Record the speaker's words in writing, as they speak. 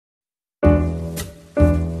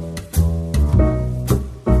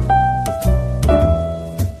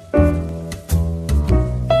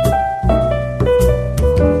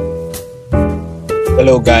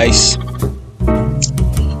Hello guys,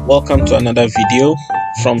 welcome to another video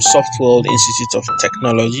from Softworld Institute of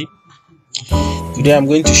Technology. Today I'm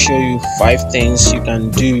going to show you 5 things you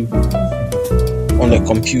can do on a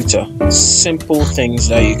computer. Simple things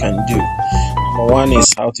that you can do. Number 1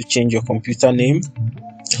 is how to change your computer name.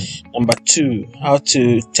 Number 2, how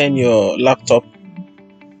to turn your laptop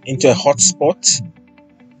into a hotspot.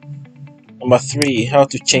 Number 3, how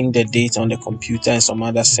to change the date on the computer and some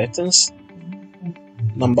other settings.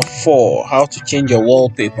 Number 4, how to change your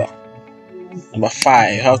wallpaper. Number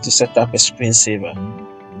 5, how to set up a screensaver.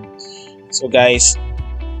 So guys,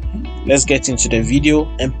 let's get into the video,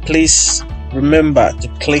 and please remember to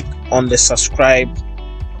click on the subscribe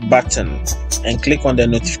button and click on the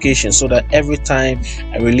notification so that every time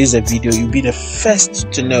I release a video you'll be the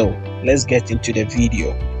first to know. Let's get into the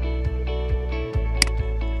video.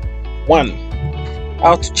 1.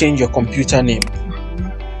 How to change your computer name.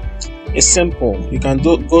 It's simple. You can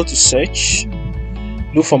go to search,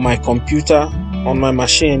 look for my computer. On my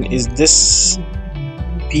machine is this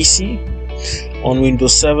PC. On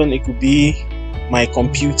Windows 7 it could be my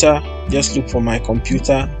computer. Just look for my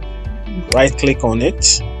computer, right click on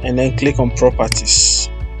it and then click on properties.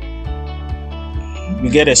 You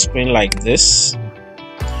get a screen like this.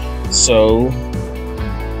 So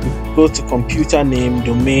you go to computer name,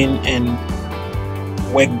 domain and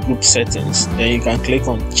work group settings. Then you can click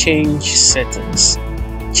on change settings.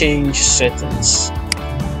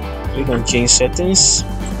 Click on change settings,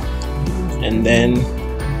 and then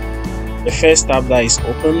the first tab that is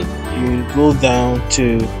open, you go down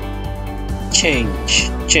to change.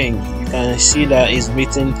 You can see that is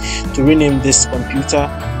written to rename this computer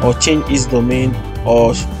or change its domain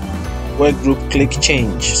or work group. Click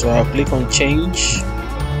change. So I'll click on change,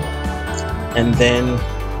 and then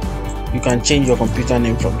you can change your computer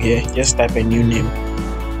name from here. Just type a new name,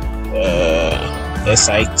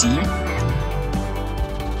 S.I.T.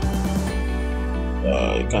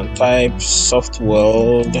 You can type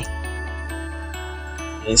Softworld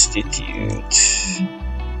Institute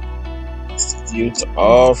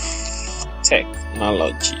of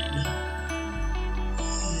Technology.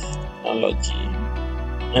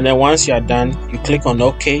 And then once you are done, you click on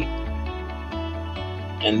OK,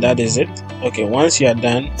 and that is it. Okay, once you are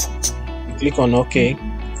done, click on OK.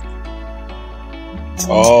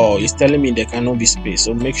 Oh, it's telling me there cannot be space,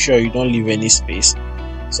 so make sure you don't leave any space.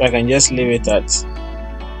 So I can just leave it at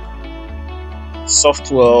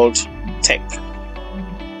Softworld Tech.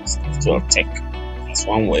 That's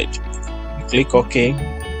one word. You click OK.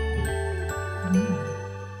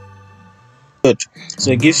 Good.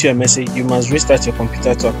 So it gives you a message. You must restart your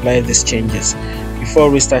computer to apply these changes. Before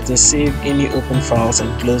restarting, save any open files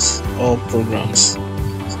and close all programs.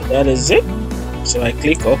 So that is it. So I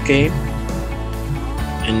click OK,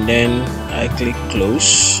 and then I click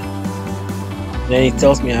close. Then it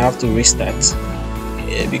tells me I have to restart.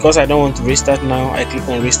 Because I don't want to restart now, I click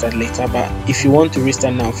on restart later. But if you want to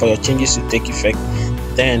restart now for your changes to take effect,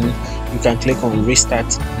 then you can click on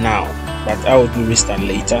restart now. But I will do restart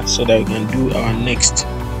later so that we can do our next.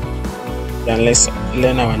 Then let's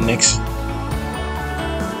learn our next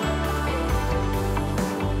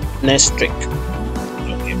trick.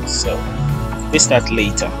 Okay, so restart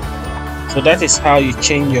later. So that is how you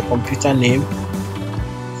change your computer name.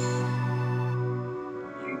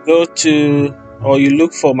 You go to, or you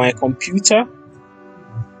look for my computer,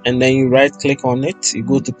 and then you right click on it. You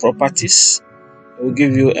go to properties. It will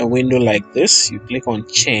give you a window like this. You click on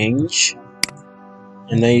change,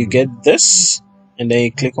 and then you get this, and then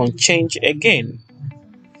you click on change again.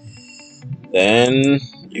 Then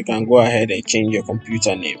you can go ahead and change your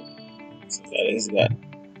computer name. So that is that.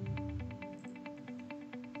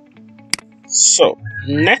 So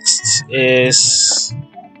next is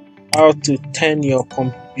how to turn your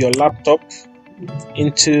laptop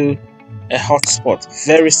into a hotspot.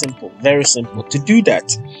 Very simple. To do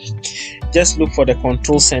that, just look for the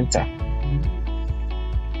control center.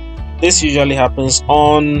 This usually happens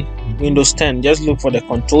on Windows 10. Just look for the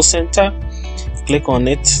control center, click on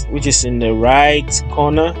it, which is in the right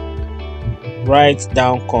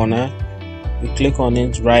down corner. You click on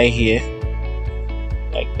it right here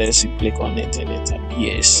like this. You click on it and it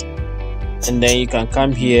appears, and then you can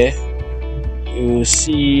come here. You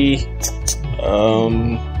see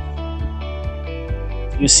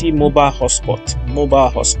Mobile Hotspot.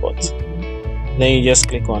 Then you just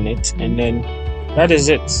click on it, and then that is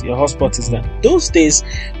it. Your hotspot is done. Those days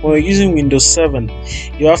when we're using Windows 7,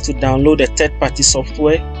 you have to download a third-party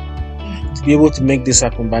software to be able to make this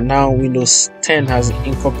happen. But now Windows 10 has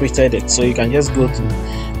incorporated it, so you can just go to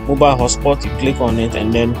Mobile Hotspot, you click on it,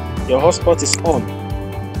 and then your hotspot is on.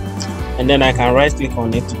 and then I can right click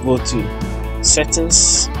on it to go to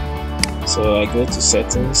settings. So I go to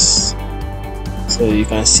settings, so you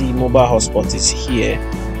can see mobile hotspot is here,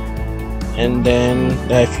 and then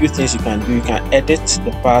there are a few things you can do. You can edit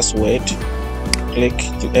the password, click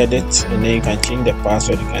to edit, and then you can change the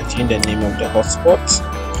password. You can change the name of the hotspot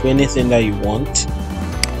to anything that you want,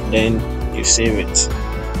 then you save it.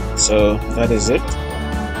 So that is it.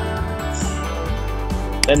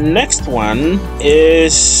 The next one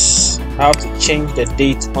is how to change the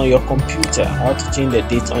date on your computer.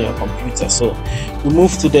 So we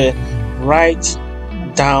move to the right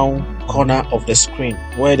down corner of the screen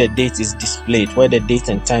where the date is displayed, where the date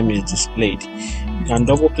and time is displayed. You can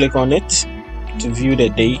double click on it to view the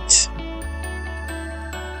date.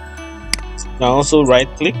 You can also right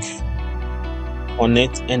click on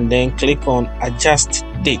it and then click on adjust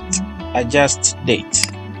date.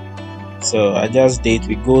 So adjust date,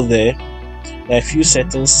 we go there. There are a few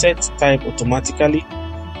settings: set time automatically,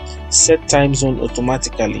 set time zone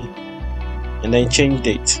automatically, and then change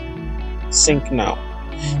date, sync now.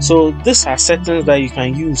 So these are settings that you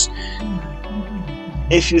can use.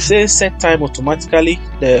 If you say set time automatically,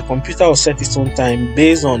 the computer will set its own time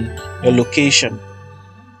based on your location,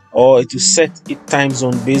 or it will set its time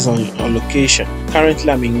zone based on your location.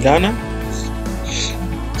 Currently I'm in Ghana,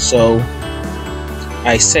 so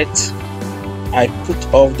I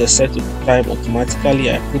put off the set time automatically.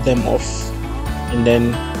 I put them off, and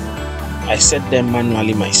then I set them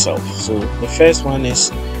manually myself. So the first one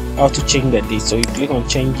is how to change the date. So you click on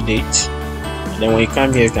change date, and then when you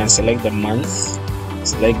come here you can select the month,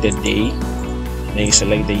 select the day, and then you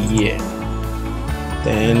select the year.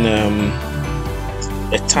 Then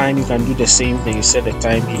the time, you can do the same thing. You set the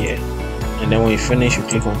time here, and then when you finish you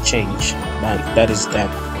click on change. That is done.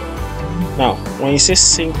 Now when you say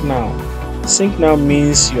sync now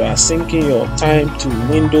means you are syncing your time to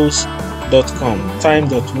windows.com,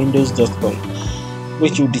 time.windows.com,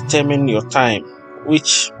 which will determine your time,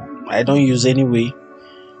 which I don't use anyway.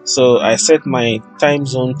 So I set my time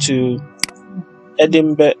zone to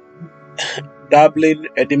Edinburgh, Dublin,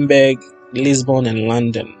 Edinburgh, Lisbon, and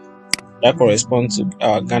London. That corresponds to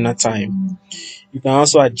our Ghana time. You can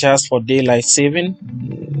also adjust for daylight saving.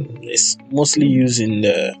 It's mostly used in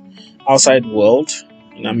the outside world,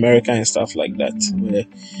 in America and stuff like that, where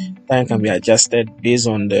time can be adjusted based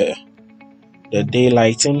on the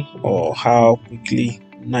daylighting or how quickly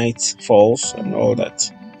night falls and all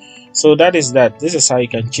that. So that is that. This is how you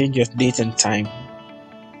can change your date and time.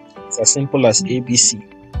 It's as simple as ABC.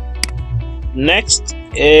 Next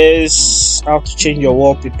is how to change your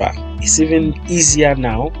wallpaper. It's even easier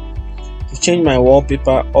now. To change my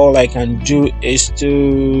wallpaper, all I can do is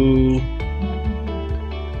to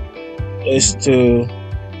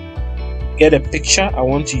get a picture I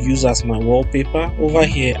want to use as my wallpaper. Over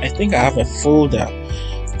here I think I have a folder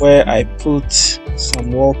where I put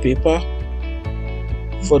some wallpaper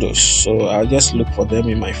photos, so I'll just look for them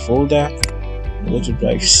in my folder. Go to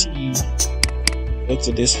drive C, go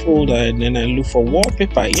to this folder, and then I look for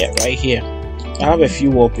wallpaper. Yeah, right here I have a few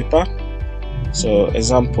wallpaper. So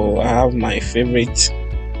example, I have my favorite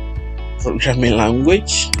programming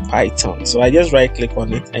language, Python. So I just right click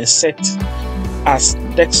on it and set as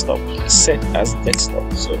desktop.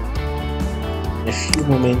 So in a few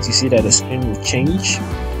moments you see that the screen will change.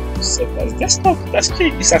 Set as desktop. That's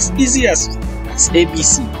changed. It's as easy as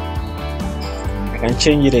ABC. I can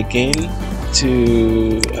change it again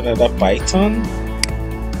to another Python.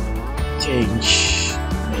 Change,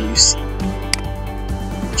 and you see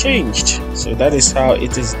changed. So that is how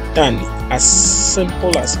it is done, as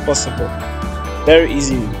simple as possible. Very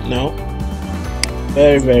easy now,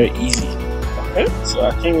 very easy. Okay, so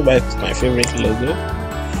I came back to my favorite logo.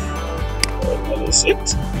 That is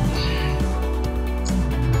it,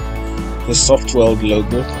 the software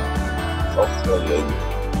logo.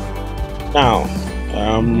 Now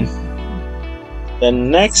the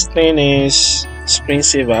next thing is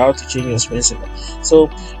screensaver. How to change your screensaver. So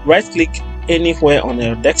right click anywhere on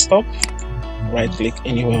your desktop,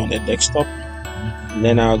 and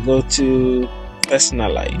then I'll go to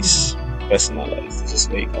personalize. This is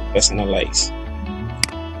where you can personalize,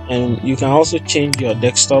 and you can also change your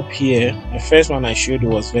desktop here. The first one I showed you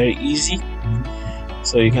was very easy,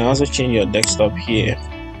 so you can also change your desktop here.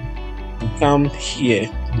 You come here,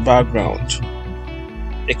 background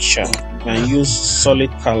picture. You can use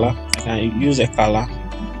solid color. I can use a color,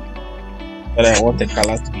 but I want the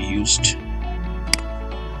color to be used,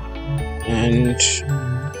 and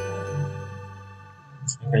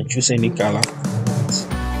I can choose any color.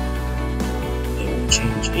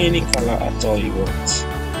 Change any color at all you want.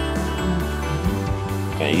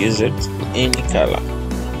 You can use it any color.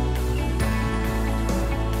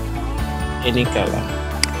 any color.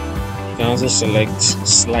 You can also select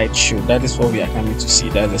slideshow. That is what we are coming to see.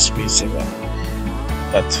 That's the screensaver.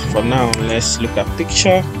 But for now, let's look at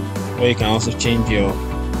picture, or you can also change your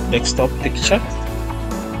desktop picture.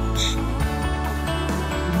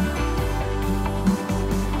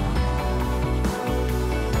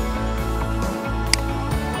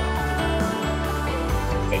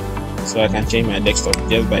 Okay, so I can change my desktop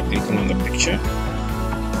just by clicking on the picture,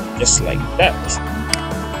 just like that.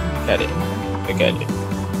 Look at it. Look at it.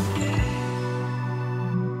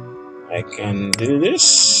 I can do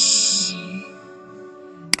this.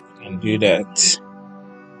 I can do that.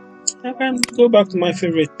 I can go back to my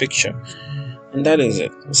favorite picture, and that is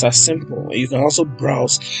it. It's as simple. You can also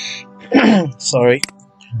browse sorry,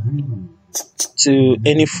 to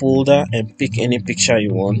any folder and pick any picture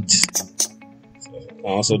you want. So you can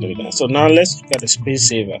also do that. So now let's look at the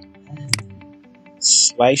screensaver.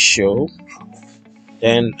 Slideshow.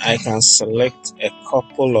 Then I can select a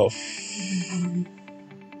couple of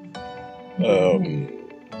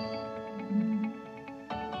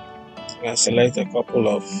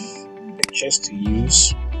pictures to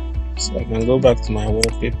use. So I can go back to my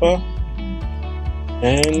wallpaper,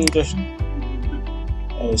 and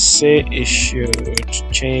I'll say it should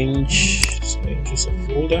change. So I choose a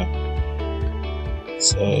folder,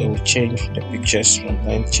 so it will change the pictures from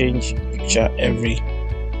time. Change picture every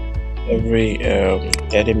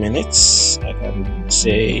 30 minutes. I can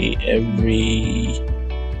say every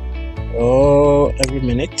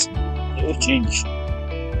minute it will change. I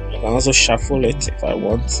can also shuffle it if I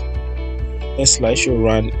want. Let slideshow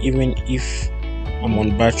run even if I'm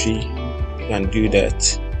on battery. You can do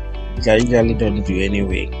that, which I usually don't do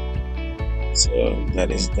anyway. So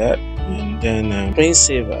that is that. And then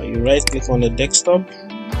screensaver, you right click on the desktop,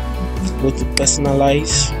 go to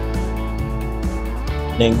personalize,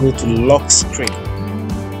 then go to lock screen.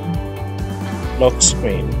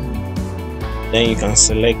 Then you can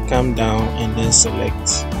select calm down and then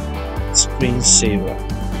select screensaver.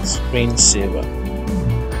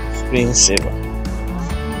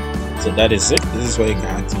 So that is it. This is where you can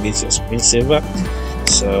activate your screensaver.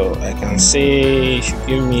 So I can say it should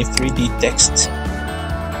give me 3D text.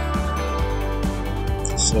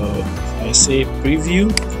 So if I say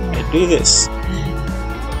preview, I do this.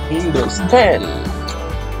 Windows 10.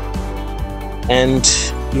 And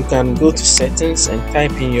you can go to settings and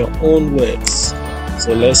type in your own words.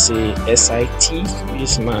 So let's say S.I.T, which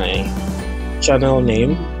is my channel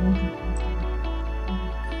name.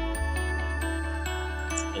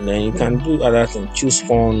 And then you can do other things, choose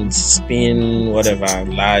font, spin, whatever,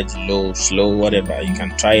 large, low, slow, whatever. You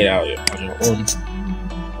can try it out on your own.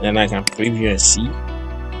 And then I can preview and see.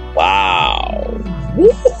 Wow!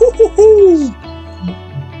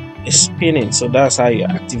 It's spinning. So that's how you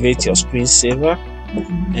activate your screensaver.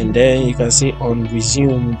 And then you can see on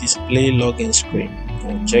resume display login screen. You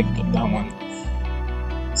can check that one.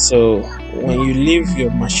 So when you leave your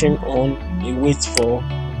machine on, you wait for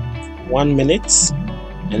 1 minute.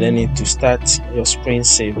 And then need to start your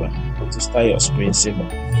screensaver.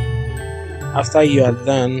 After you are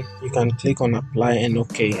done, you can click on apply and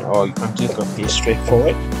OK, or you can click OK straight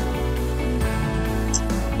forward.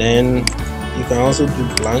 Then you can also do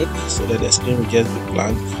blank, so that the screen will just be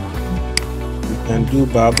blank. You can do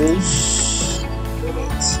bubbles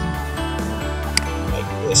like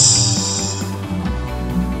this.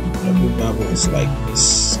 You can do bubbles like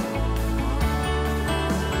this.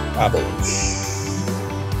 Bubbles.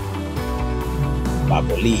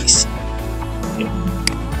 Okay.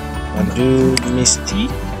 And do misty. You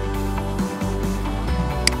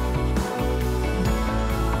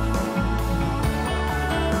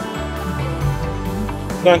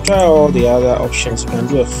can try all the other options. You can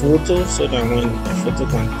do a photo, so that when a photo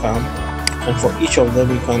can come, and for each of them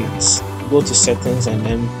you can go to settings and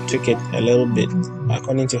then tweak it a little bit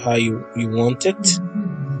according to how you want it.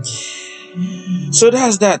 So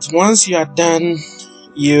that's that. Once you are done,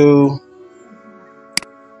 you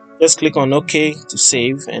just click on OK to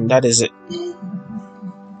save, and that is it.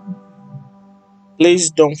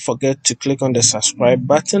 Please don't forget to click on the subscribe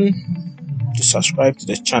button to subscribe to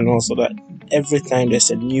the channel, so that every time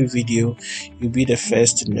there's a new video, you'll be the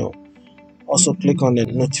first to know. Also click on the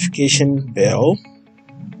notification bell.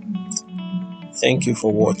 Thank you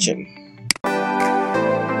for watching.